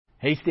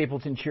Hey,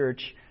 Stapleton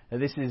Church.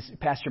 This is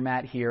Pastor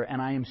Matt here, and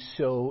I am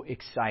so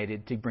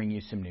excited to bring you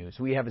some news.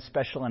 We have a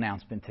special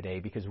announcement today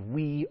because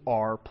we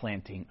are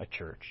planting a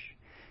church.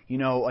 You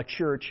know, a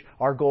church,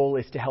 our goal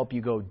is to help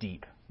you go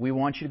deep. We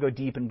want you to go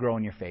deep and grow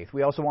in your faith.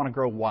 We also want to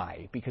grow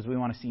wide because we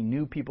want to see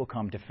new people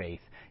come to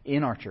faith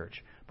in our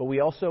church. But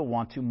we also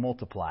want to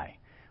multiply.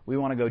 We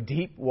want to go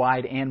deep,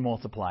 wide, and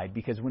multiplied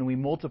because when we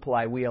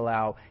multiply, we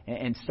allow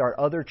and start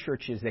other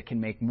churches that can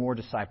make more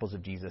disciples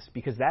of Jesus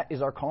because that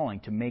is our calling,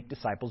 to make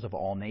disciples of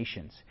all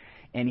nations.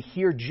 And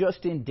here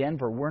just in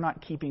Denver, we're not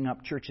keeping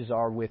up churches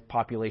are with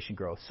population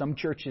growth. Some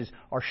churches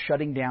are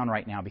shutting down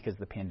right now because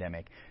of the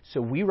pandemic. So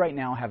we right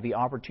now have the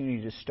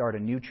opportunity to start a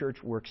new church.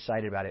 We're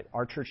excited about it.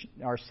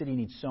 Our city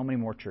needs so many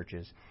more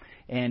churches.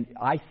 And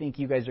I think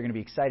you guys are going to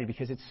be excited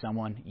because it's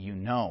someone you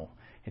know.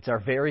 It's our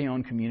very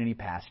own community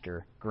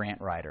pastor,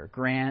 Grant Ryder.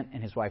 Grant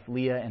and his wife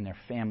Leah and their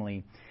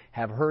family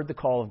have heard the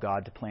call of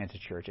God to plant a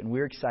church, and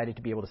we're excited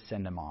to be able to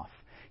send them off.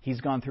 He's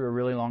gone through a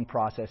really long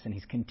process, and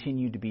he's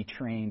continued to be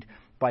trained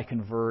by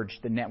Converge,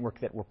 the network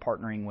that we're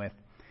partnering with,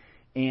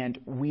 and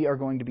we are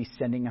going to be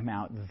sending him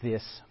out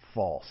this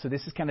fall. So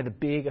this is kind of the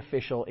big,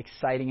 official,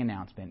 exciting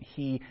announcement.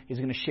 He is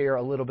going to share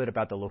a little bit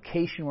about the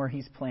location where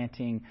he's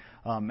planting,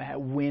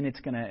 when it's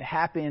going to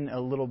happen, a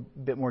little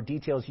bit more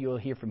details. You'll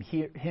hear from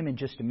him in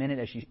just a minute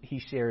as he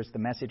shares the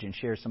message and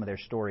shares some of their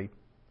story.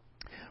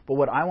 But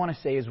what I want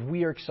to say is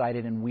we are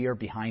excited and we are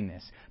behind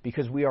this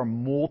because we are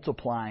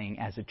multiplying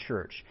as a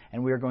church,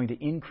 and we are going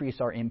to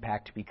increase our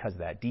impact because of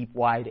that, deep,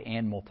 wide,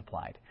 and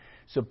multiplied.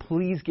 So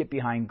please get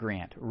behind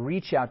Grant.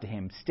 Reach out to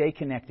him. Stay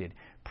connected.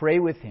 Pray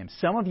with him.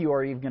 Some of you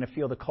are even going to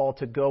feel the call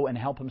to go and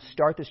help him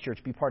start this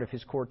church, be part of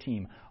his core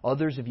team.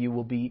 Others of you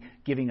will be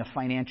giving a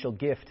financial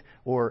gift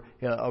or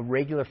a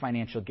regular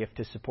financial gift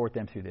to support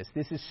them through this.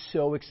 This is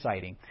so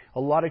exciting.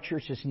 A lot of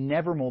churches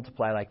never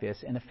multiply like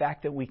this, and the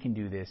fact that we can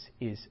do this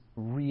is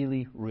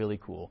really, really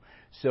cool.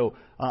 So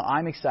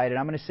I'm excited.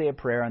 I'm going to say a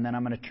prayer, and then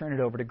I'm going to turn it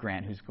over to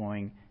Grant, who's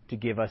going to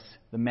give us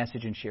the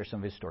message and share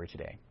some of his story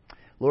today.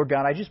 Lord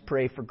God, I just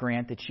pray for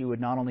Grant that you would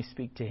not only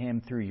speak to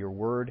him through your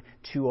word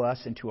to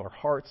us and to our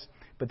hearts,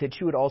 but that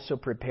you would also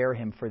prepare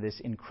him for this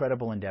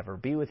incredible endeavor.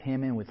 Be with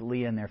him and with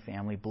Leah and their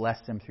family.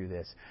 Bless them through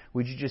this.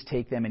 Would you just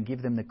take them and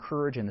give them the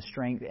courage and the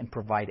strength and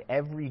provide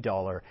every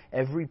dollar,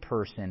 every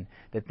person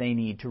that they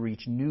need to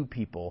reach new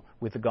people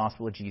with the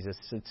gospel of Jesus,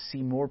 so to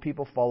see more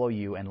people follow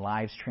you and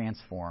lives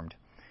transformed.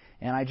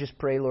 And I just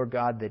pray, Lord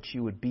God, that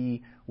you would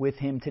be with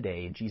him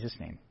today. In Jesus'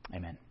 name,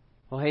 amen.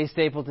 Well, hey,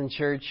 Stapleton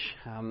Church.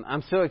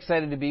 I'm so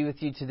excited to be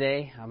with you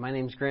today. My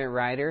name's Grant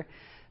Ryder.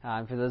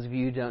 For those of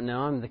you who don't know,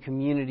 I'm the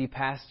community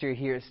pastor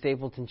here at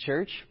Stapleton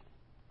Church,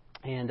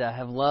 and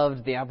have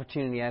loved the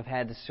opportunity I've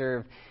had to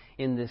serve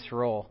in this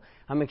role.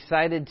 I'm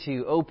excited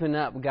to open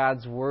up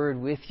God's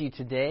Word with you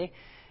today,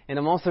 and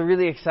I'm also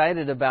really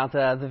excited about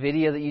the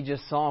video that you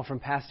just saw from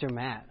Pastor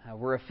Matt.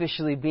 We're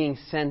officially being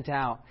sent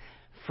out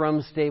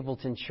from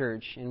Stapleton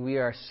Church, and we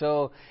are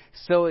so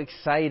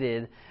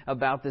excited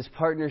about this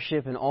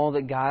partnership and all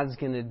that God's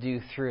going to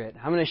do through it.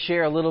 I'm going to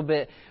share a little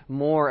bit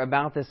more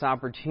about this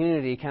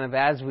opportunity kind of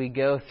as we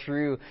go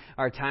through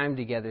our time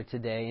together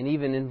today, and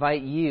even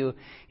invite you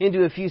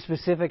into a few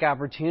specific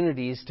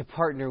opportunities to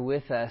partner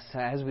with us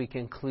as we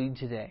conclude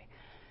today.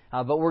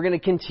 But we're going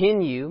to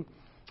continue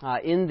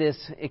in this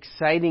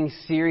exciting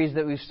series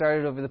that we've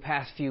started over the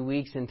past few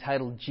weeks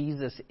entitled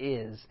Jesus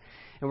Is.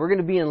 And we're going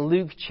to be in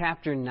Luke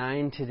chapter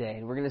 9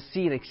 today. We're going to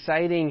see an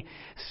exciting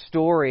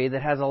story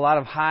that has a lot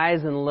of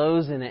highs and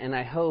lows in it, and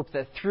I hope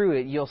that through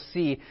it you'll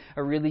see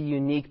a really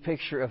unique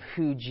picture of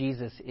who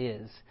Jesus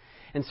is.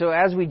 And so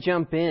as we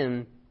jump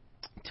in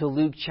to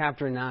Luke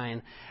chapter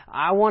 9,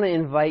 I want to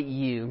invite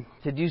you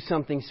to do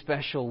something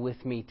special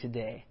with me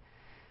today.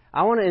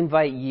 I want to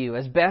invite you,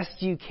 as best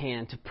you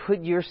can, to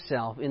put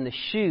yourself in the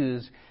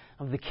shoes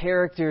of the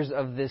characters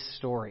of this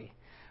story.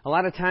 A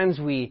lot of times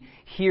we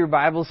hear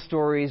Bible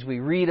stories,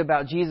 we read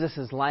about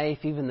Jesus' life,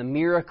 even the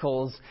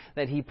miracles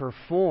that he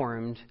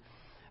performed,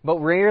 but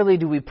rarely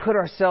do we put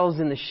ourselves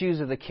in the shoes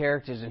of the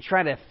characters and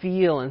try to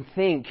feel and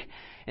think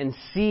and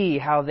see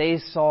how they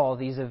saw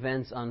these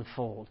events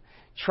unfold.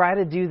 Try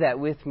to do that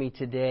with me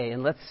today,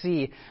 and let's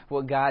see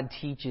what God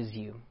teaches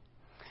you.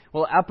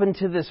 Well, up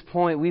until this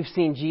point, we've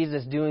seen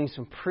Jesus doing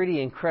some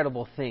pretty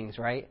incredible things,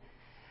 right?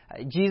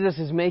 Jesus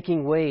is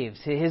making waves.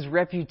 His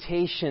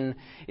reputation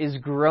is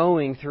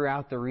growing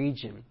throughout the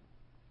region.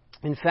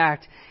 In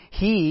fact,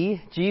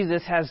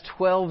 Jesus, has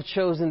 12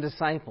 chosen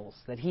disciples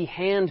that he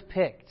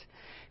handpicked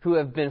who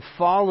have been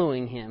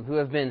following him, who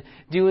have been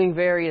doing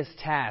various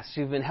tasks,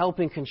 who have been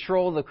helping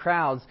control the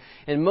crowds,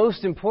 and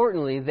most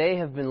importantly, they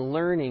have been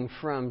learning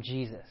from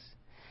Jesus.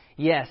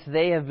 Yes,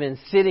 they have been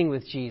sitting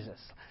with Jesus,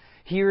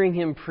 hearing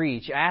him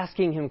preach,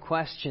 asking him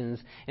questions,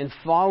 and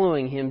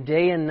following him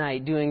day and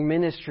night, doing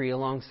ministry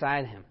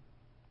alongside him.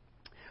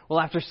 Well,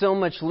 after so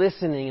much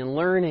listening and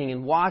learning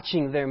and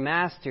watching their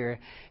master,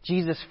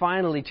 Jesus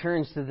finally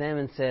turns to them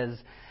and says,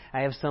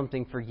 I have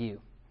something for you.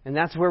 And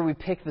that's where we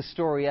pick the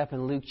story up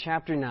in Luke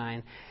chapter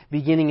 9,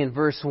 beginning in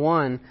verse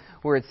 1,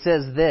 where it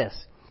says this.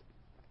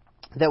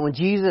 that when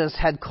Jesus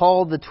had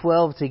called the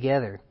 12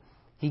 together,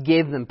 He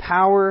gave them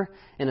power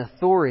and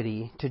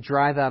authority to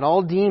drive out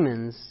all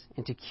demons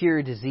and to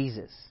cure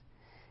diseases.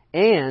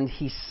 And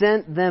He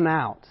sent them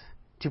out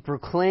to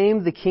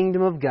proclaim the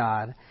kingdom of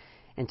God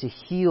and to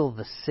heal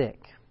the sick.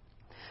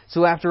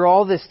 So after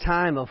all this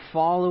time of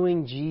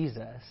following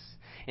Jesus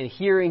and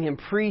hearing Him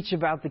preach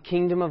about the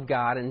kingdom of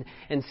God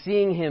and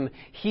seeing Him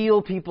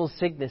heal people's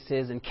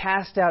sicknesses and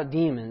cast out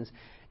demons,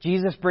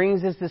 Jesus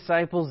brings His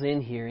disciples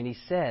in here and He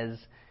says,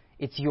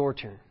 it's your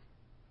turn.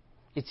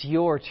 It's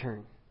your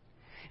turn.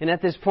 And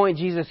at this point,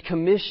 Jesus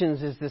commissions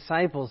His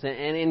disciples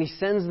and He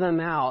sends them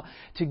out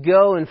to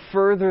go and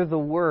further the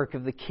work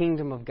of the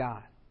kingdom of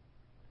God.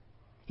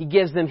 He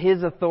gives them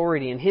His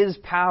authority and His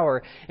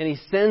power, and He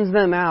sends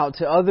them out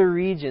to other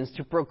regions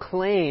to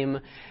proclaim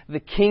the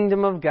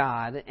kingdom of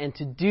God and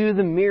to do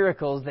the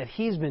miracles that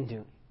He's been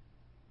doing.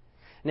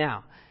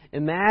 Now,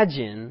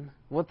 imagine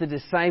what the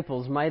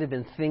disciples might have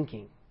been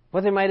thinking,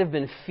 what they might have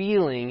been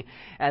feeling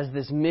as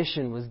this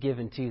mission was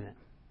given to them.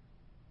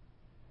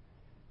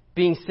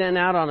 Being sent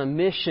out on a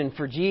mission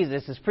for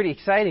Jesus is pretty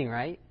exciting,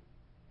 right?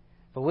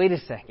 But wait a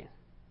second.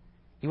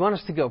 You want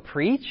us to go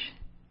preach?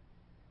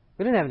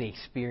 We don't have any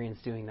experience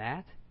doing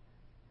that.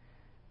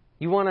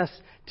 You want us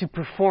to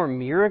perform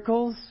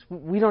miracles?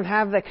 We don't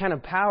have that kind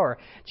of power.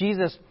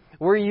 Jesus,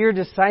 we're your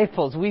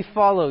disciples. We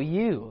follow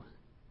you.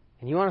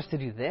 And you want us to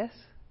do this?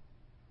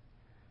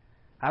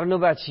 I don't know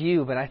about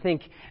you, but I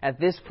think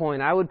at this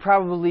point I would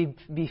probably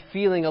be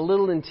feeling a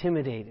little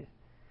intimidated.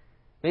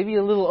 Maybe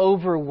a little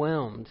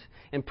overwhelmed.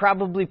 And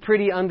probably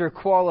pretty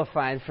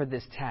underqualified for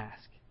this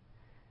task.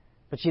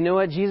 But you know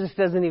what? Jesus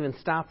doesn't even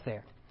stop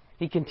there.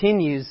 He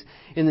continues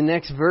in the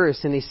next verse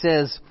and He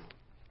says,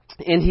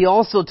 and He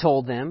also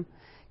told them,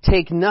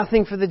 take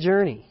nothing for the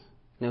journey.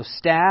 No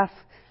staff,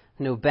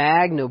 no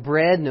bag, no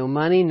bread, no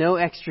money, no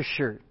extra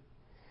shirt.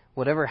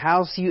 Whatever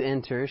house you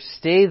enter,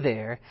 stay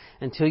there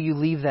until you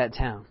leave that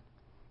town.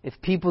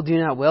 If people do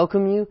not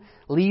welcome you,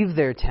 leave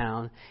their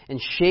town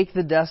and shake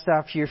the dust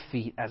off your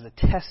feet as a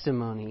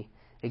testimony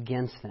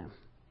against them.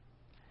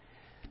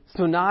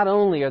 So not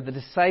only are the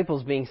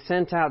disciples being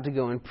sent out to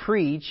go and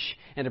preach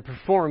and to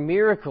perform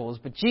miracles,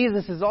 but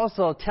Jesus is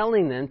also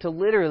telling them to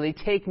literally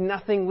take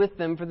nothing with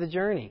them for the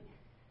journey.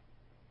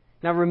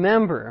 Now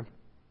remember,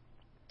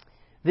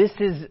 this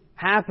is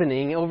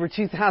happening over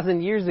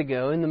 2,000 years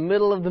ago in the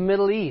middle of the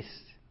Middle East.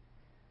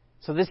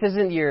 So this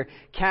isn't your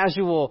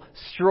casual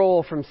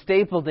stroll from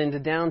Stapleton to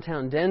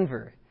downtown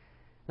Denver.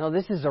 No,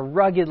 this is a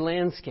rugged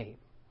landscape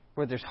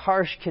where there's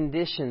harsh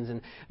conditions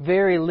and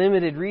very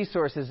limited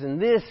resources.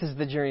 And this is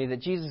the journey that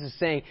Jesus is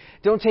saying,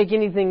 don't take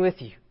anything with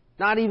you,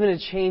 not even a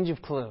change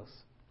of clothes.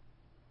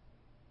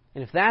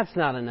 And if that's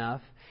not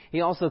enough,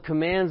 He also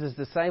commands His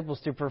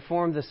disciples to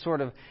perform this sort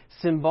of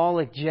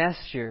symbolic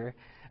gesture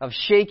of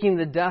shaking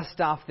the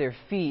dust off their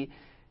feet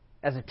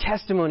as a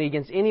testimony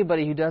against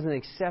anybody who doesn't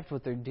accept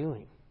what they're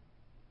doing.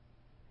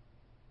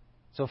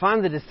 So if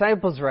I'm the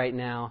disciples right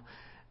now,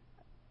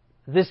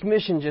 this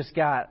mission just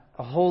got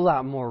a whole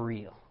lot more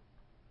real.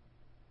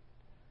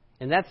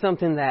 And that's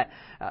something that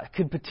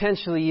could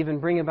potentially even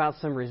bring about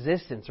some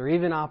resistance or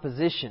even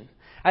opposition.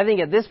 I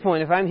think at this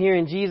point, if I'm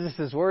hearing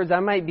Jesus' words,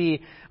 I might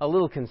be a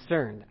little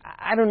concerned.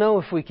 I don't know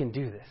if we can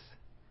do this.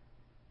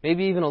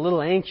 Maybe even a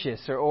little anxious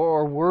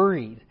or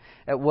worried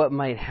at what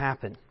might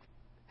happen.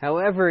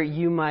 However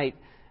you might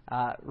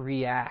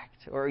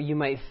react, or you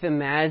might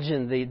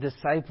imagine the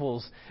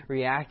disciples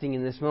reacting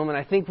in this moment,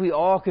 I think we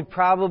all could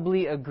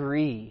probably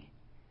agree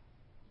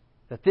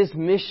that this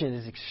mission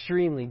is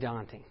extremely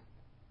daunting.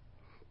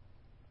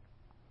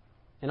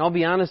 And I'll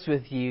be honest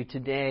with you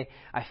today,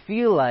 I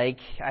feel like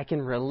I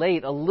can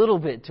relate a little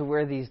bit to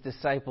where these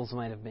disciples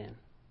might have been.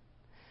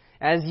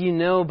 As you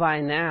know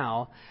by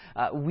now,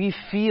 we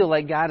feel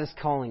like God is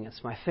calling us,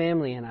 my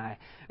family and I,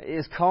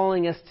 is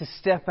calling us to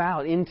step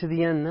out into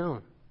the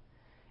unknown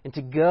and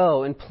to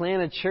go and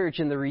plant a church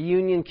in the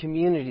Reunion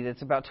community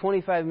that's about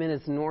 25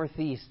 minutes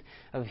northeast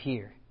of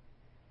here.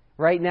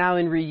 Right now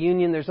in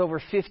Reunion, there's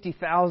over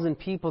 50,000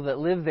 people that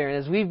live there.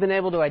 And as we've been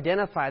able to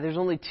identify, there's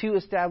only 2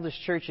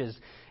 established churches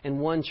and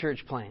 1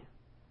 church plant.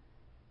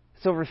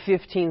 It's over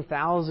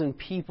 15,000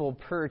 people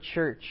per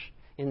church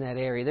in that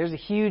area. There's a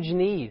huge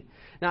need,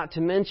 not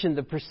to mention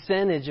the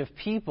percentage of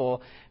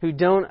people who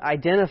don't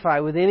identify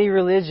with any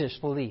religious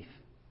belief.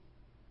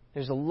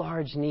 There's a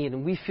large need,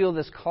 and we feel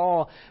this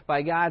call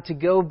by God to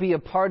go be a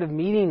part of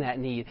meeting that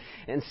need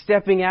and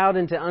stepping out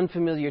into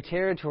unfamiliar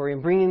territory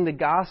and bringing the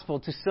gospel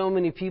to so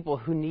many people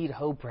who need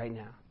hope right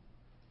now.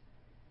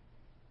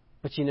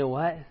 But you know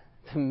what?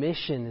 The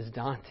mission is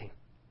daunting.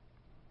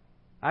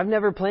 I've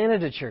never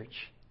planted a church.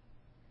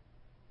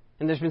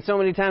 And there's been so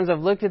many times I've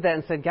looked at that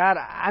and said, God,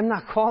 I'm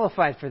not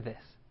qualified for this.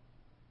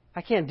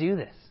 I can't do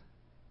this.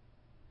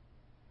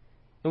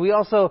 And we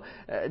also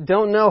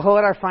don't know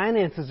what our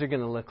finances are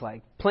going to look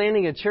like.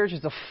 Planning a church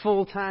is a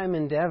full-time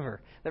endeavor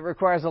that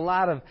requires a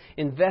lot of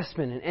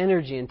investment and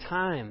energy and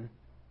time.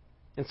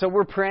 And so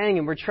we're praying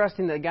and we're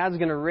trusting that God's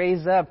going to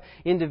raise up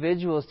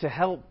individuals to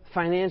help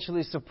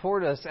financially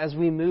support us as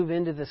we move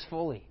into this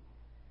fully.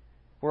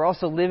 We're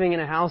also living in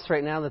a house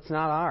right now that's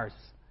not ours.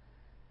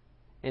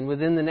 And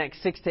within the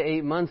next 6 to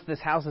 8 months, this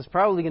house is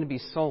probably going to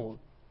be sold.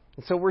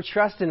 And so we're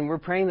trusting and we're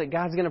praying that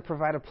God's going to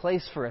provide a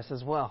place for us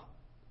as well.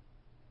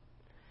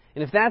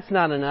 And if that's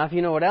not enough,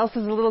 you know what else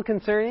is a little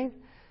concerning?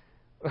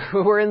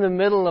 We're in the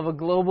middle of a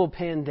global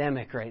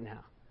pandemic right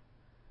now.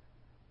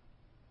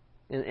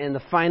 And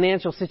the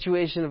financial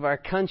situation of our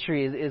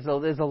country is a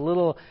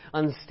little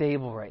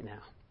unstable right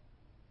now.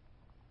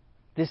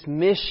 This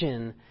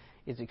mission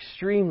is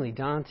extremely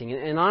daunting.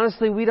 And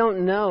honestly, we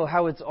don't know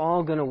how it's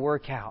all going to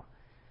work out.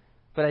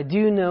 But I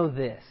do know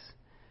this.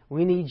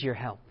 We need your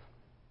help.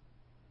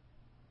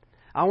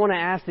 I want to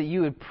ask that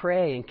you would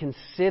pray and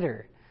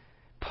consider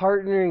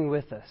partnering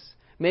with us,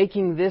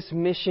 making this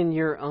mission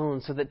your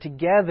own, so that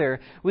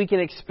together we can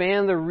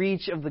expand the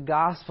reach of the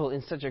gospel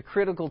in such a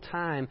critical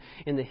time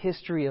in the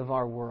history of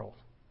our world.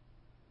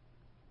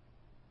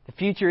 The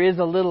future is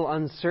a little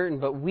uncertain,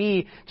 but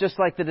we, just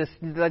like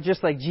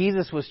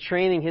Jesus was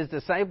training His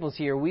disciples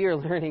here, we are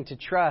learning to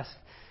trust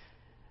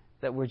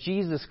that where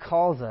Jesus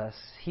calls us,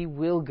 He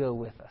will go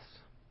with us.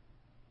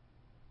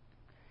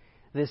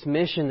 This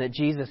mission that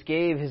Jesus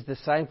gave His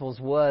disciples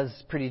was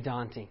pretty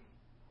daunting.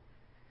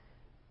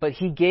 But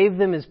He gave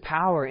them His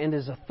power and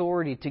His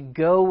authority to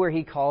go where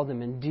He called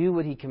them and do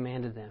what He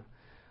commanded them,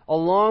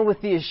 along with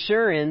the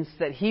assurance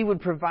that He would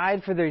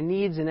provide for their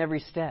needs in every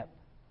step.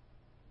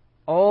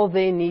 All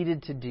they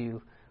needed to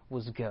do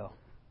was go.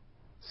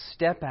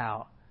 Step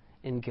out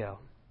and go.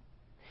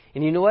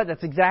 And you know what?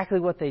 That's exactly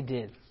what they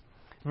did.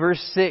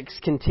 Verse 6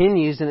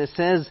 continues and it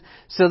says,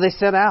 "So they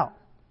set out,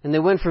 and they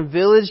went from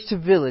village to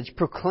village,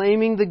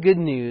 proclaiming the good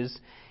news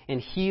and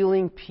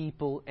healing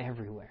people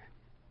everywhere."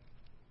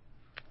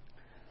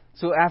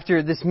 So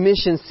after this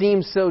mission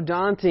seems so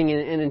daunting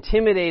and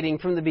intimidating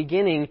from the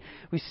beginning,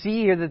 we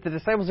see here that the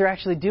disciples are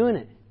actually doing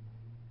it.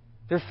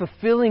 They're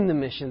fulfilling the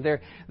mission.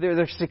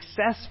 They're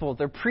successful.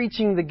 They're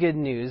preaching the good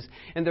news,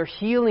 and they're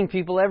healing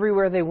people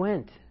everywhere they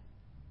went.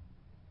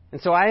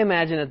 And so I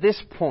imagine at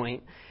this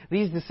point,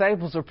 these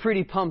disciples are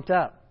pretty pumped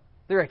up.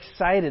 They're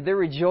excited. They're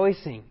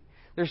rejoicing.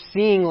 They're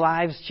seeing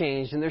lives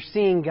changed, and they're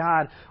seeing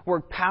God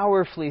work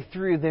powerfully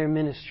through their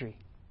ministry.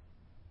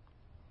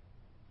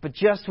 But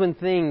just when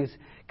things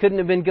couldn't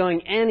have been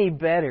going any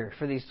better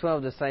for these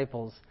 12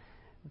 disciples,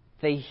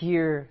 they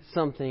hear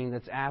something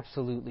that's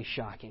absolutely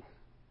shocking.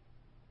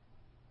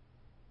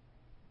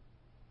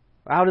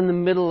 Out in the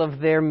middle of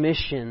their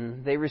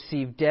mission, they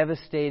receive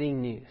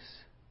devastating news.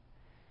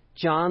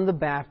 John the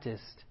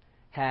Baptist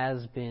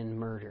has been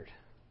murdered.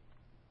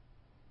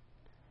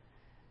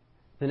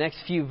 The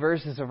next few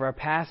verses of our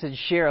passage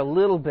share a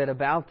little bit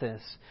about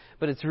this,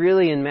 but it's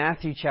really in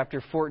Matthew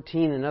chapter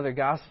 14, another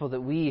gospel,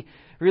 that we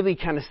really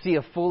kind of see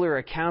a fuller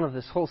account of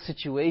this whole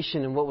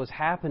situation and what was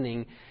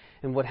happening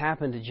and what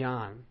happened to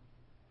John.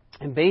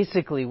 And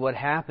basically what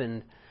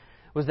happened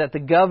was that the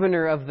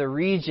governor of the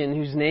region,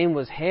 whose name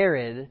was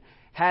Herod,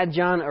 had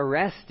John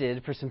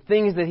arrested for some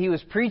things that he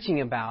was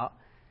preaching about,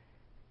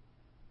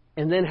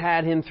 and then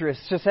had him, through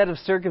a set of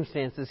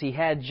circumstances, he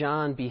had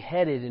John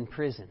beheaded in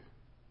prison.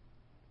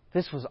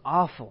 This was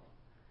awful,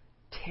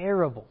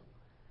 terrible,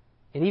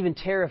 and even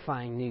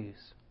terrifying news.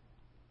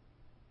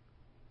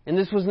 And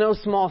this was no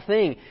small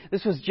thing.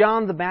 This was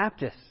John the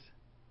Baptist.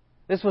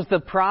 This was the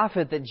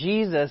prophet that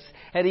Jesus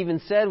had even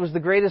said was the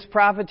greatest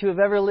prophet to have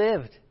ever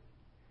lived.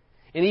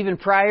 And even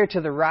prior to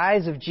the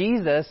rise of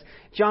Jesus,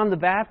 John the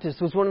Baptist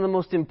was one of the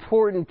most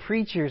important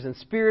preachers and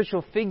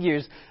spiritual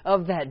figures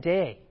of that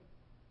day.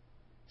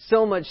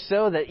 So much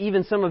so that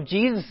even some of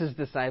Jesus'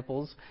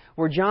 disciples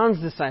were John's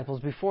disciples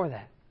before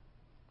that.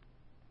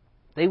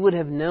 They would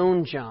have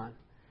known John.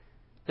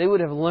 They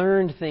would have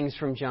learned things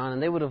from John,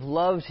 and they would have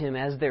loved him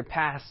as their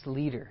past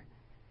leader.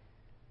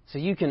 So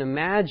you can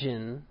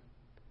imagine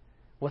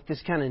what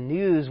this kind of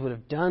news would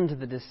have done to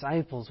the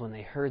disciples when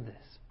they heard this.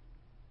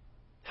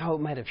 How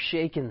it might have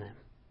shaken them.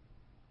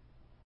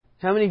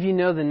 How many of you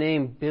know the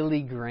name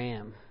Billy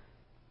Graham?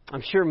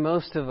 I'm sure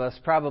most of us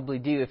probably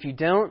do. If you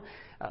don't,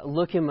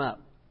 look him up.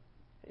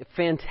 A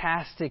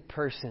fantastic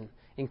person.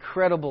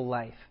 Incredible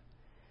life.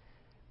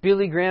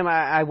 Billy Graham,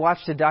 I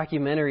watched a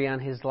documentary on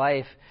his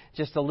life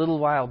just a little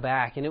while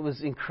back, and it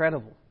was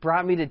incredible.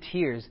 Brought me to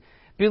tears.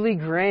 Billy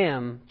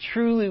Graham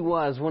truly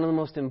was one of the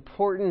most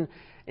important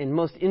and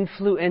most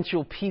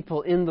influential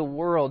people in the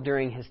world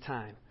during his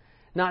time.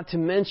 Not to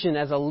mention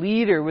as a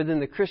leader within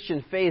the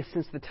Christian faith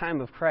since the time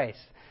of Christ.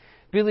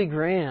 Billy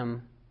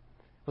Graham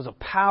was a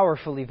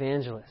powerful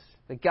evangelist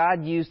that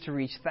God used to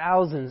reach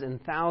thousands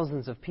and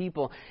thousands of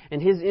people,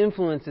 and his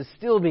influence is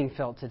still being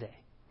felt today.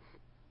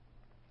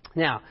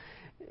 Now,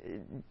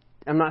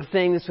 I'm not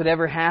saying this would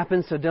ever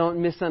happen, so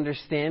don't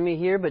misunderstand me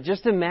here, but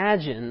just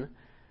imagine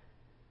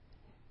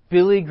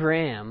Billy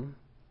Graham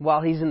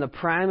while he's in the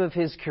prime of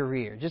his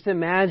career. Just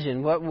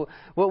imagine what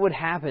would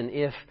happen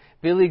if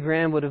Billy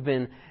Graham would have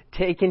been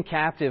taken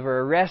captive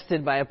or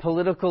arrested by a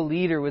political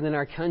leader within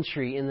our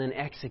country and then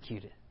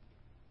executed.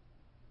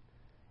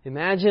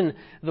 Imagine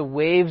the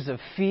waves of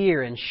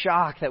fear and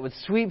shock that would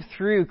sweep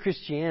through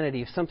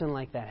Christianity if something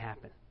like that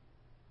happened.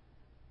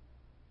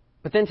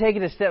 But then take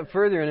it a step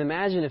further and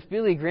imagine if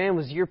Billy Graham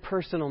was your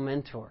personal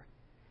mentor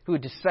who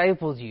had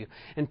discipled you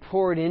and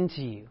poured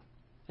into you,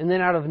 and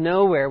then out of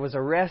nowhere was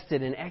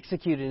arrested and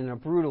executed in a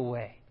brutal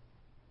way.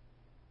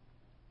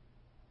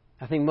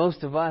 I think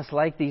most of us,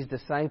 like these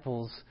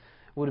disciples,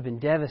 would have been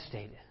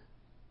devastated,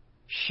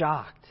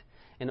 shocked,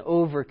 and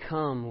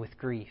overcome with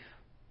grief.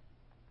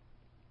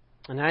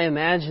 And I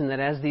imagine that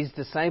as these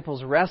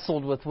disciples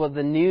wrestled with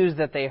the news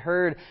that they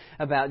heard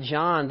about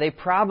John, they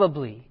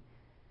probably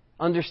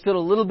understood a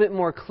little bit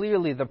more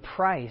clearly the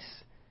price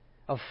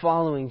of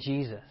following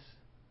Jesus,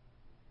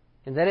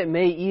 and that it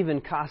may even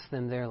cost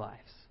them their lives.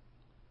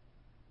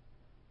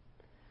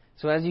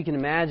 So as you can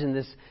imagine,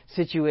 this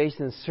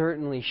situation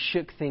certainly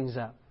shook things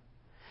up.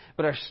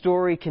 But our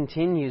story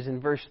continues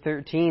in verse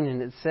 13,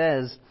 and it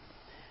says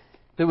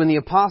that when the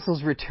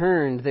apostles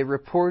returned, they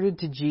reported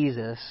to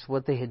Jesus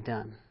what they had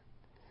done.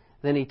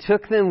 Then he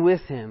took them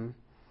with him,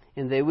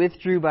 and they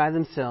withdrew by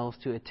themselves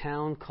to a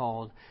town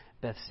called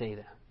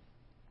Bethsaida.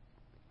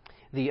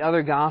 The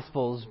other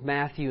Gospels,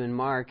 Matthew and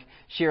Mark,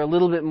 share a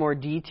little bit more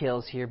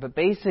details here. But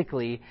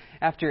basically,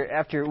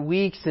 after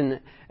weeks and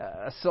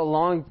so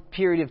long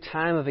period of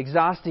time of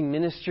exhausting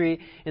ministry,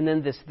 and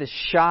then this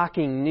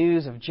shocking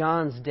news of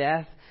John's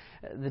death,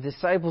 the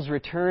disciples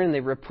return, they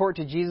report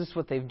to Jesus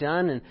what they've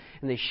done, and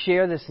they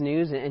share this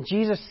news, and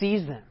Jesus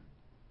sees them.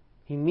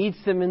 He meets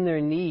them in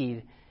their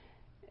need,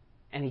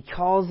 and He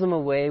calls them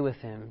away with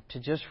Him to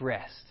just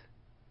rest.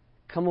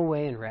 Come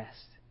away and rest.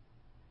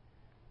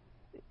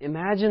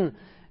 Imagine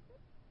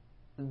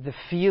the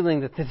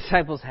feeling that the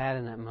disciples had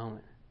in that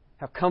moment.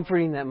 How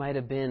comforting that might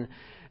have been.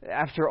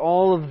 After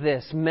all of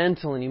this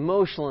mental and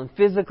emotional and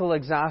physical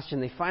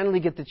exhaustion, they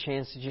finally get the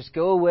chance to just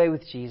go away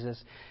with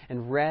Jesus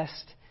and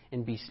rest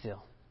and be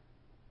still.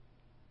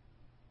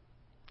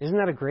 Isn't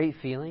that a great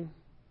feeling?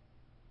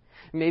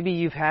 Maybe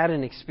you've had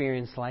an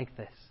experience like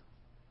this.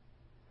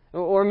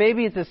 Or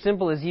maybe it's as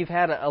simple as you've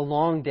had a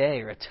long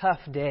day or a tough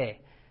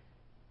day.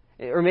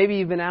 Or maybe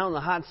you've been out in the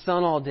hot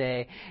sun all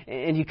day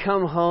and you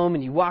come home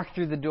and you walk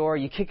through the door,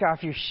 you kick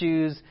off your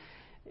shoes,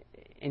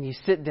 and you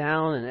sit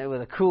down and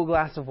with a cool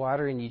glass of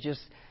water and you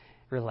just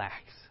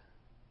relax.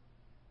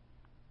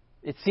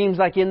 It seems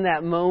like in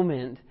that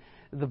moment,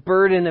 the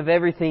burden of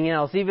everything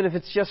else, even if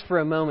it's just for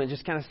a moment,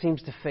 just kind of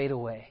seems to fade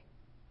away.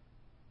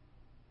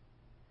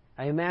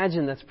 I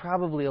imagine that's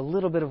probably a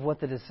little bit of what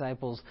the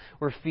disciples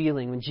were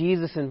feeling when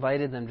Jesus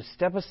invited them to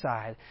step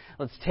aside,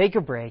 let's take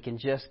a break and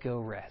just go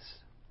rest.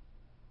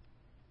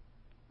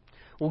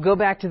 We'll go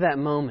back to that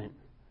moment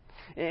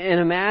and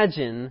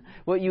imagine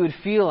what you would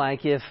feel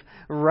like if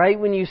right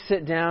when you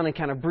sit down and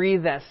kind of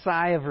breathe that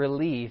sigh of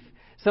relief,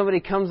 somebody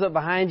comes up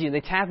behind you and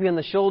they tap you on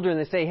the shoulder and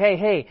they say,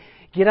 hey,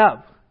 get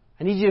up.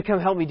 I need you to come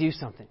help me do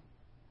something.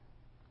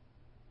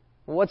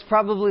 What's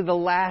probably the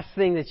last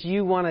thing that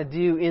you want to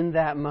do in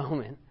that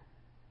moment?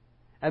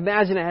 I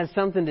imagine it has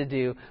something to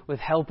do with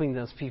helping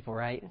those people,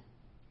 right?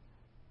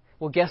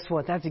 Well, guess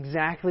what? That's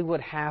exactly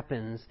what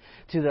happens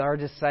to our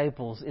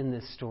disciples in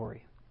this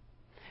story.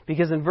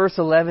 Because in verse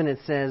 11 it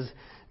says,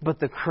 but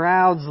the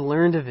crowds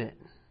learned of it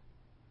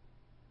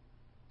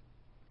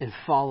and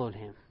followed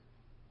Him.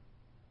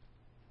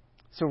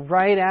 So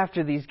right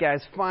after these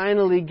guys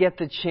finally get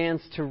the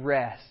chance to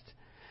rest,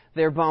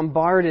 they're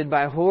bombarded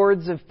by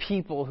hordes of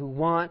people who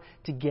want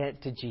to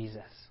get to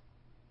Jesus.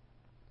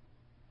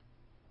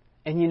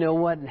 And you know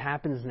what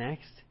happens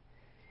next?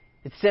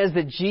 It says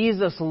that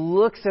Jesus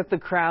looks at the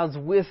crowds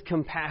with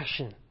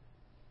compassion.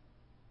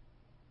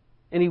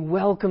 And He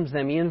welcomes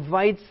them. He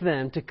invites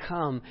them to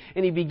come.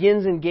 And He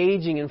begins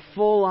engaging in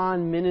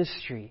full-on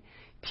ministry,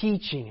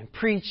 teaching and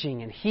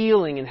preaching and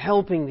healing and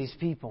helping these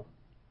people.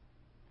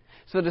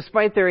 So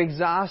despite their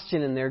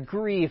exhaustion and their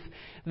grief,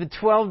 the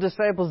 12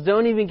 disciples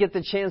don't even get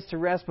the chance to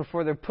rest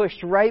before they're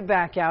pushed right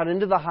back out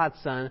into the hot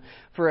sun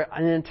for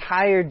an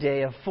entire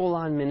day of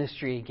full-on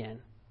ministry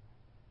again.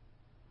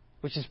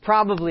 Which is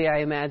probably, I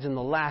imagine,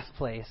 the last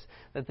place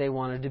that they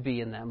wanted to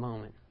be in that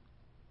moment.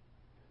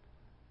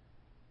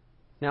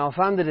 Now, if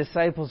I'm the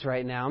disciples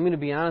right now, I'm going to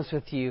be honest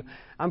with you,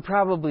 I'm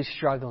probably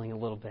struggling a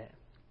little bit.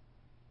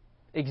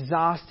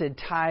 Exhausted,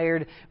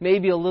 tired,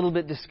 maybe a little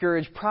bit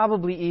discouraged,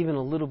 probably even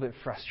a little bit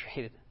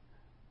frustrated.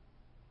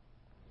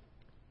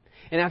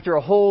 And after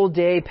a whole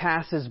day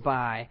passes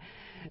by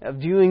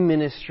of doing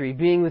ministry,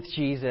 being with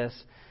Jesus,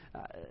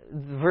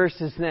 the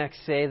verses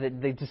next say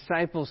that the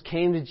disciples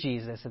came to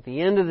Jesus at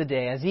the end of the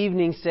day, as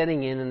evening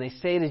setting in, and they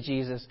say to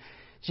Jesus,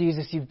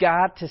 Jesus, you've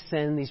got to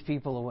send these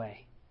people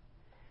away.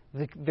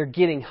 They're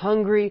getting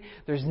hungry,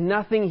 there's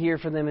nothing here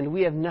for them, and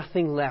we have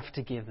nothing left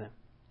to give them.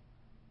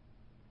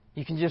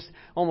 You can just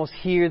almost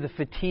hear the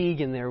fatigue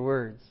in their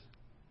words.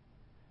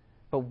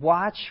 But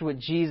watch what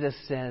Jesus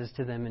says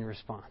to them in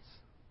response.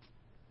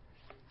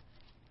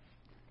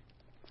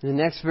 In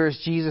the next verse,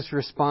 Jesus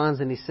responds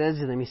and He says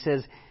to them, He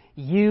says,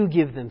 you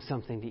give them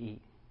something to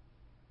eat.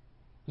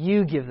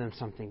 You give them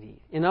something to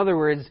eat. In other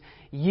words,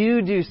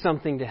 you do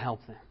something to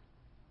help them.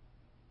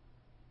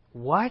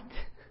 What?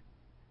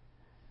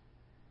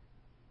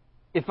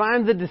 If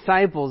I'm the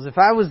disciples, if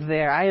I was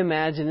there, I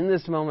imagine in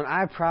this moment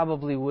I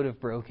probably would have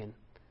broken.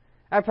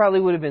 I probably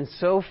would have been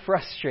so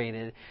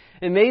frustrated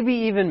and maybe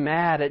even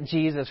mad at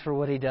Jesus for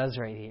what He does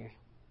right here.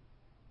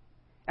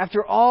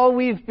 After all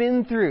we've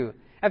been through,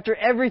 after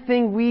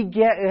everything we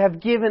have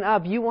given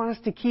up, you want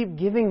us to keep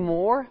giving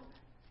more?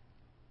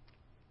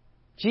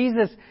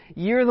 Jesus,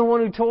 you're the one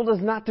who told us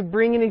not to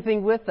bring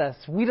anything with us.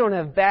 We don't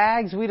have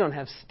bags. We don't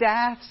have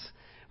staffs.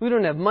 We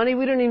don't have money.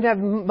 We don't even have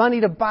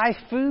money to buy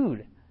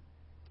food,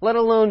 let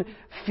alone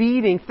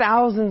feeding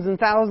thousands and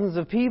thousands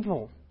of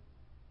people.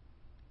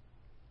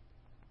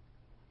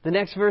 The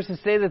next verses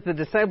say that the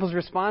disciples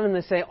respond and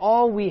they say,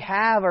 all we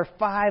have are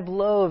 5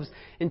 loaves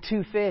and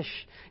 2 fish.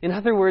 In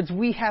other words,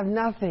 we have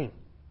nothing.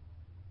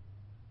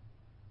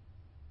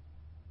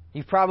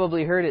 You've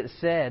probably heard it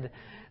said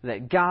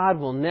that God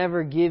will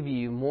never give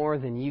you more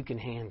than you can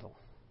handle.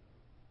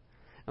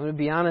 I'm going to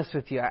be honest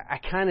with you, I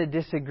kind of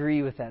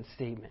disagree with that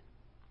statement.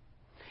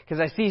 Because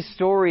I see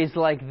stories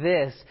like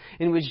this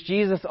in which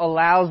Jesus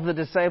allows the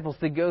disciples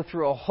to go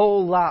through a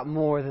whole lot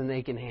more than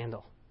they can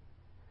handle.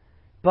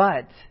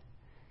 But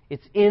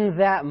it's in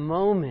that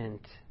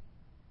moment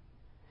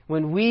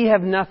when we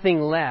have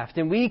nothing left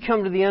and we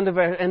come to the end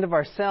of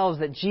ourselves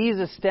that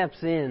Jesus steps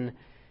in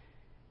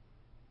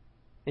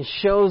and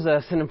shows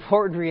us an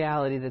important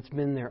reality that's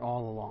been there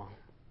all along.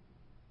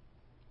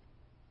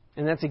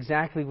 And that's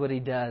exactly what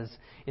He does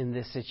in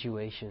this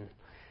situation.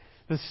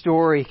 The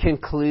story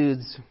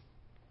concludes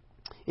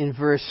in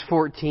verse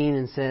 14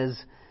 and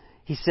says,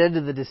 He said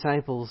to the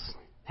disciples,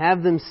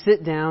 have them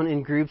sit down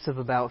in groups of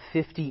about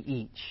 50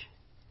 each.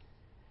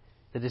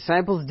 The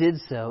disciples did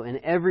so, and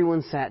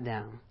everyone sat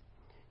down.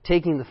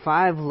 Taking the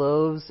 5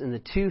 loaves and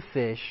the 2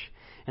 fish,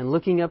 and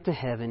looking up to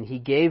heaven, He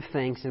gave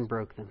thanks and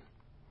broke them.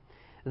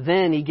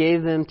 Then He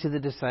gave them to the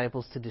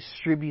disciples to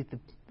distribute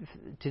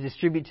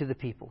to the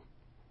people.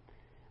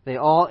 They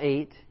all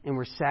ate and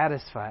were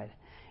satisfied,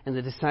 and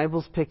the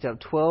disciples picked up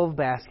 12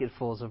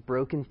 basketfuls of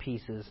broken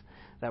pieces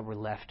that were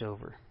left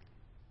over.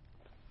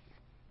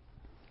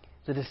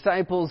 The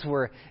disciples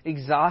were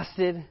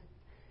exhausted,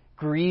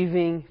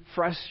 grieving,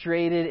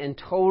 frustrated, and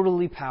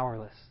totally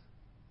powerless.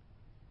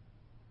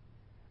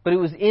 But it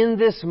was in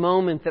this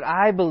moment that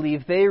I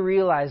believe they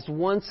realized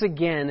once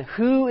again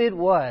who it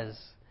was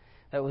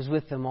that was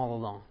with them all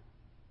along.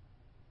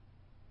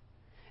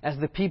 As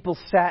the people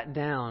sat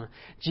down,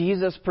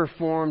 Jesus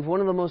performed one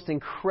of the most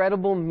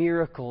incredible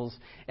miracles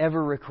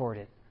ever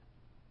recorded.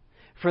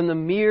 From the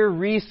mere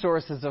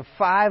resources of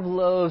 5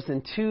 loaves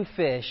and 2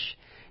 fish,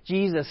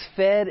 Jesus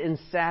fed and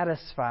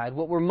satisfied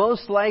what were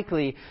most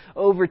likely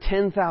over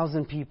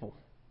 10,000 people.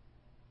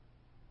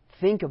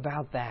 Think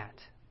about that.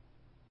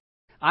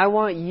 I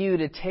want you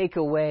to take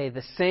away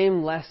the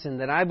same lesson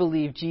that I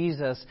believe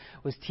Jesus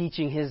was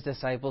teaching His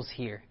disciples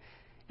here.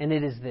 And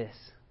it is this.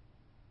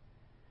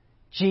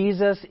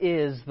 Jesus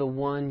is the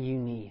one you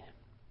need.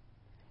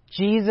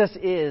 Jesus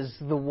is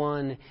the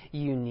one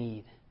you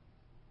need.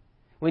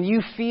 When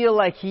you feel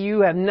like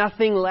you have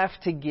nothing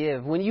left to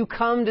give, when you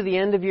come to the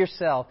end of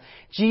yourself,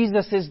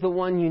 Jesus is the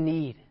one you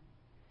need.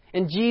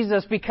 And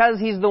Jesus, because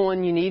He's the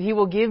one you need, He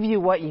will give you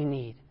what you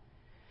need.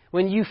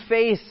 When you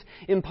face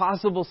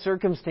impossible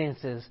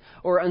circumstances,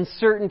 or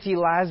uncertainty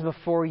lies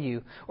before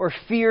you, or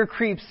fear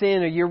creeps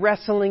in, or you're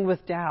wrestling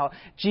with doubt,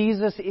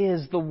 Jesus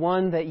is the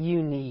one that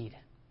you need.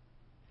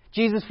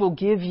 Jesus will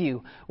give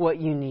you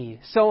what you need.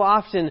 So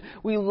often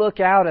we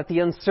look out at the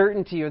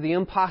uncertainty or the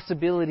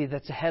impossibility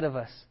that's ahead of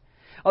us.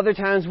 Other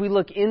times we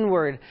look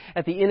inward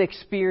at the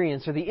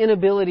inexperience or the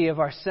inability of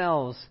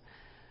ourselves.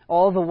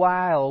 All the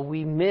while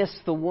we miss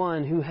the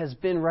one who has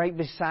been right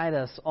beside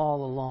us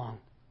all along.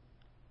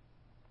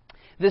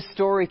 This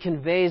story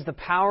conveys the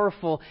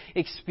powerful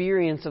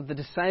experience of the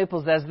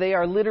disciples as they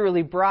are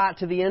literally brought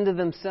to the end of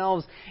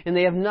themselves and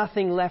they have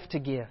nothing left to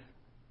give.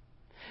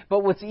 But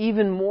what's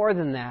even more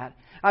than that,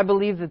 I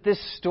believe that this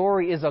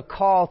story is a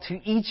call to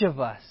each of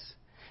us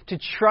to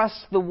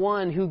trust the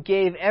one who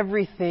gave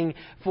everything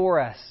for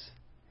us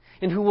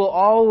and who will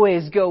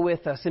always go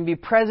with us and be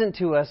present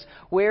to us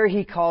where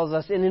He calls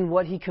us and in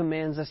what He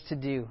commands us to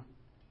do.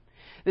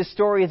 This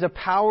story is a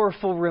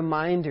powerful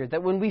reminder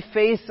that when we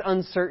face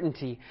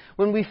uncertainty,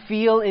 when we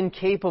feel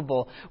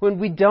incapable, when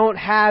we don't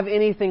have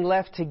anything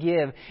left to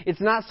give,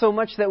 it's not so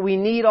much that we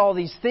need all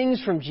these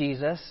things from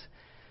Jesus,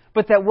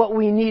 but that what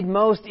we need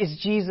most is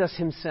Jesus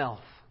Himself.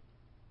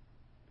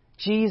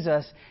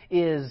 Jesus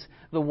is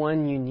the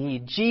one you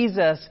need.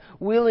 Jesus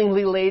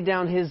willingly laid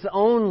down His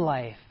own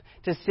life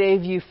to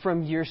save you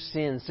from your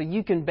sins. So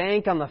you can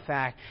bank on the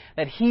fact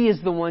that He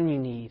is the one you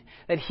need,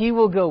 that He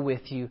will go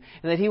with you,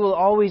 and that He will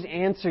always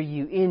answer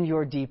you in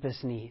your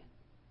deepest need.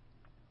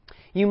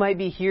 You might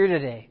be here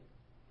today,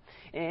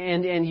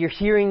 and you're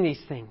hearing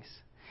these things,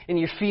 and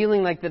you're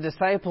feeling like the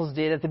disciples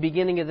did at the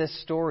beginning of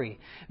this story.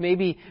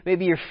 Maybe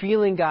you're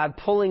feeling God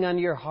pulling on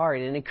your heart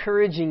and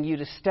encouraging you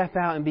to step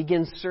out and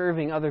begin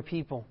serving other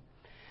people.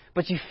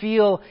 But you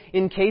feel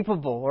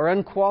incapable or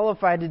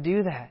unqualified to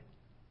do that.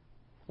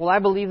 Well, I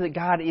believe that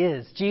God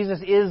is. Jesus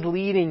is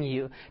leading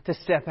you to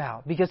step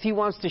out because He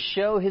wants to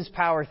show His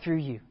power through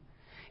you.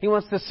 He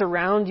wants to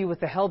surround you with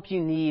the help you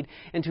need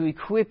and to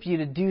equip you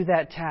to do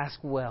that task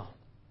well.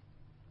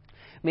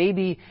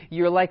 Maybe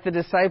you're like the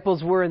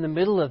disciples were in the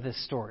middle of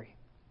this story,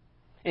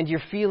 and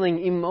you're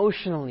feeling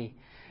emotionally,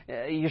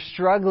 you're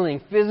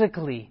struggling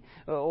physically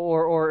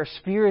or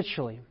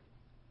spiritually.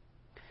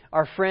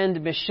 Our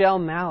friend Michelle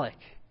Malik,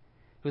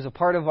 who's a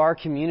part of our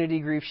community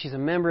group, she's a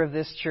member of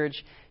this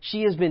church,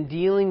 she has been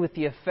dealing with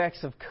the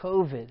effects of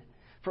COVID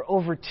for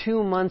over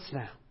 2 months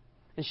now.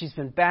 And she's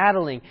been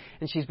battling,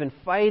 and she's been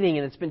fighting,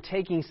 and it's been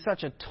taking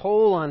such a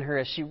toll on her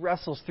as she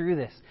wrestles through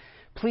this.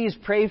 Please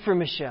pray for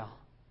Michelle.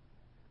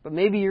 But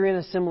maybe you're in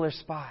a similar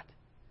spot,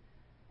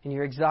 and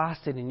you're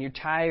exhausted, and you're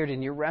tired,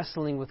 and you're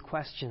wrestling with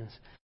questions.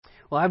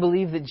 Well, I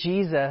believe that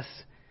Jesus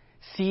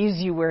sees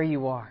you where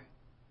you are,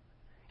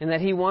 and that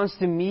He wants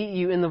to meet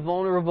you in the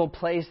vulnerable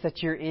place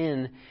that you're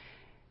in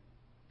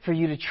for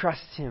you to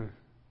trust Him,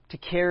 to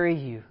carry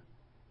you,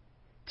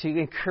 to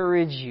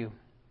encourage you,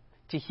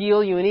 to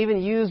heal you, and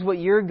even use what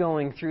you're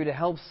going through to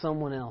help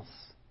someone else.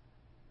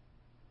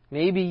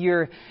 Maybe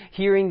you're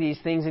hearing these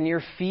things and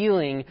you're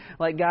feeling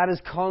like God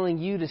is calling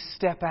you to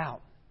step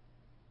out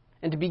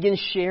and to begin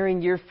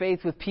sharing your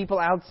faith with people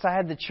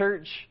outside the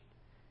church.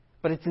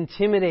 But it's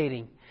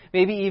intimidating,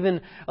 maybe even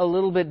a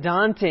little bit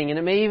daunting, and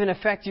it may even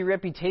affect your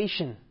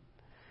reputation.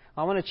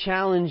 I want to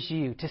challenge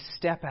you to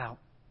step out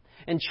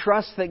and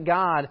trust that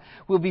God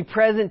will be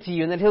present to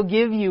you and that He'll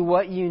give you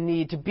what you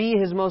need to be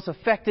His most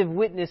effective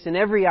witness in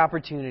every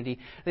opportunity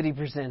that He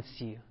presents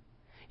to you.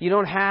 You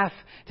don't have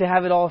to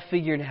have it all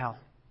figured out.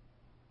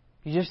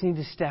 You just need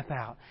to step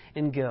out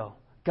and go.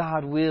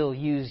 God will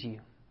use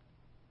you.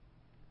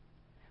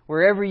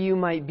 Wherever you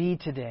might be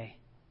today,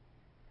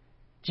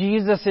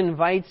 Jesus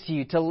invites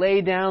you to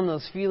lay down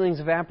those feelings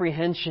of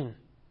apprehension,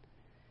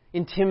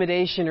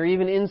 intimidation, or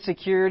even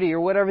insecurity, or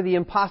whatever the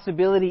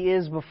impossibility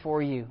is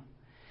before you.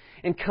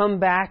 And come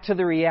back to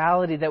the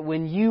reality that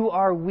when you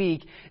are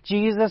weak,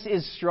 Jesus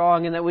is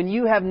strong, and that when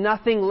you have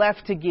nothing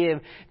left to give,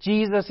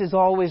 Jesus is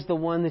always the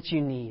one that you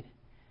need.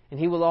 And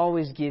He will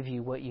always give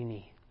you what you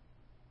need.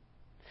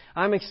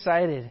 I'm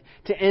excited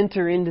to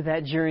enter into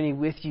that journey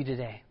with you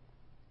today.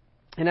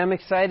 And I'm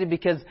excited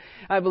because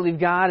I believe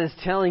God is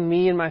telling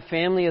me and my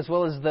family, as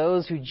well as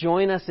those who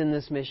join us in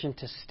this mission,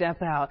 to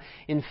step out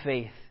in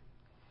faith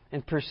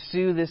and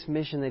pursue this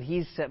mission that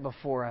He's set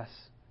before us,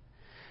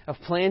 of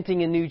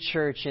planting a new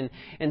church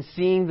and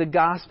seeing the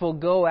gospel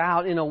go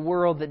out in a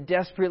world that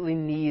desperately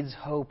needs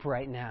hope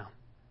right now.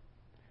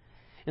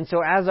 And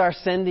so as our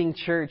sending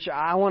church,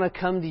 I want to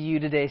come to you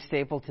today,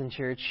 Stapleton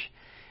Church,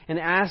 and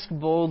ask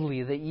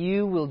boldly that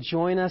you will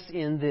join us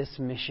in this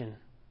mission.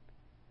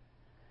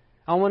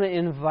 I want to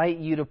invite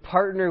you to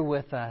partner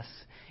with us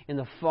in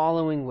the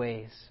following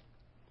ways: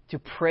 to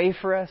pray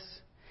for us,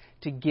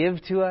 to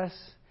give to us,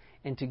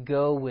 and to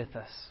go with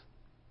us.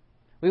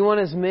 We want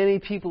as many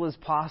people as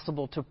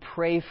possible to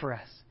pray for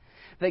us,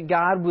 that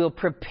God will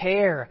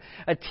prepare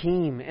a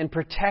team and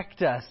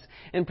protect us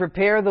and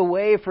prepare the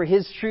way for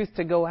His truth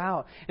to go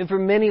out and for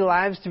many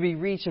lives to be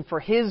reached and for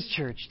His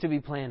church to be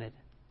planted.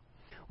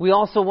 We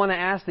also want to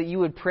ask that you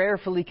would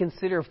prayerfully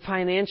consider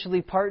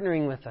financially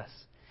partnering with us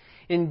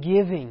in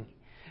giving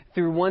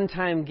through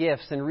one-time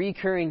gifts and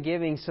recurring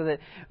giving so that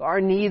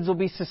our needs will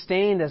be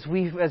sustained as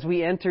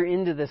we enter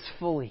into this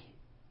fully.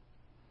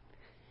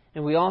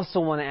 And we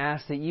also want to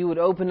ask that you would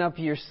open up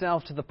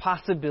yourself to the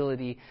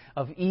possibility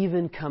of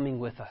even coming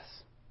with us,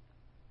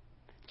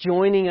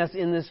 joining us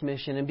in this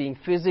mission and being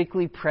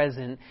physically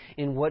present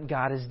in what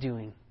God is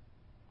doing.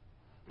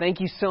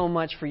 Thank you so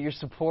much for your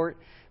support.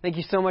 Thank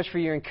you so much for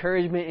your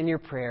encouragement and your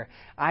prayer.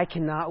 I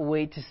cannot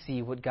wait to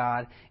see what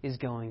God is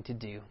going to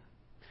do.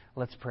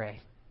 Let's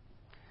pray.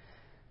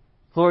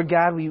 Lord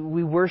God, we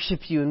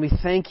worship you and we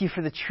thank you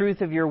for the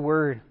truth of your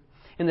word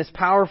and this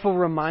powerful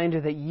reminder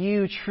that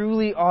you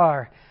truly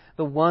are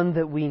the one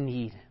that we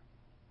need.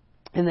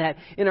 And that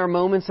in our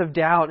moments of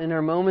doubt, in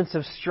our moments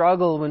of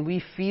struggle, when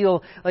we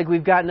feel like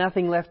we've got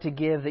nothing left to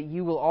give, that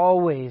you will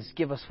always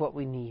give us what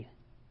we need.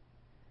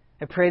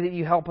 I pray that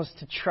you help us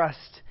to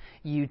trust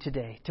you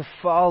today, to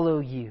follow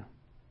you.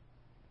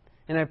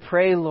 And I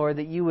pray, Lord,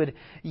 that you would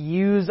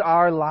use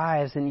our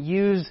lives and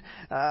use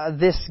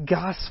this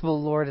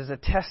gospel, Lord, as a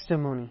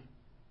testimony.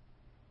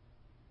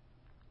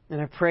 And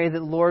I pray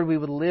that, Lord, we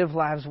would live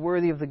lives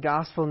worthy of the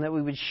gospel and that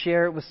we would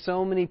share it with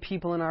so many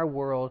people in our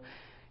world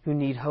who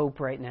need hope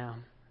right now.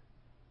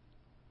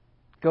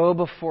 Go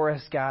before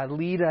us, God.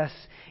 Lead us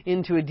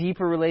into a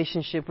deeper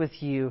relationship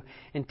with you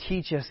and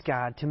teach us,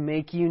 God, to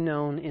make you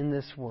known in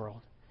this world.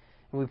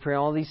 And we pray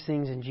all these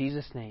things in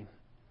Jesus' name.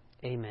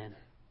 Amen.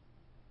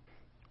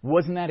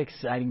 Wasn't that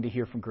exciting to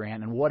hear from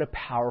Grant? And what a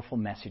powerful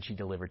message he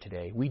delivered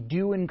today. We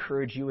do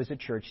encourage you as a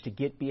church to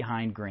get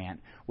behind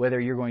Grant, whether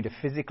you're going to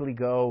physically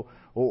go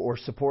or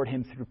support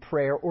him through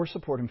prayer or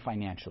support him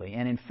financially.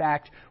 And in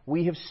fact,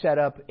 we have set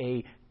up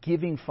a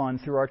giving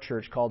fund through our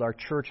church called our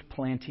Church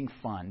Planting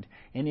Fund.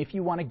 And if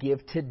you want to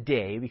give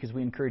today, because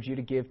we encourage you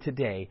to give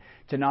today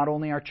to not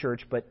only our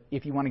church, but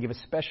if you want to give a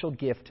special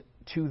gift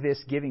to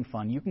this giving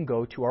fund, you can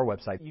go to our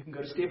website. You can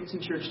go to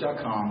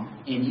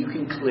stapletonchurch.com and you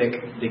can click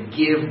the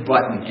Give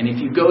button. And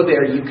if you go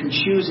there, you can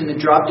choose in the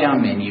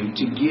drop-down menu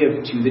to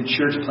give to the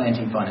Church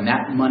Planting Fund. And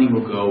that money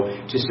will go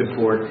to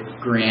support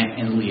Grant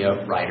and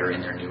Leah Ryder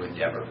in their new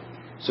endeavor.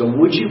 So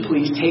would you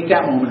please take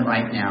that moment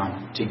right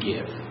now to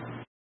give?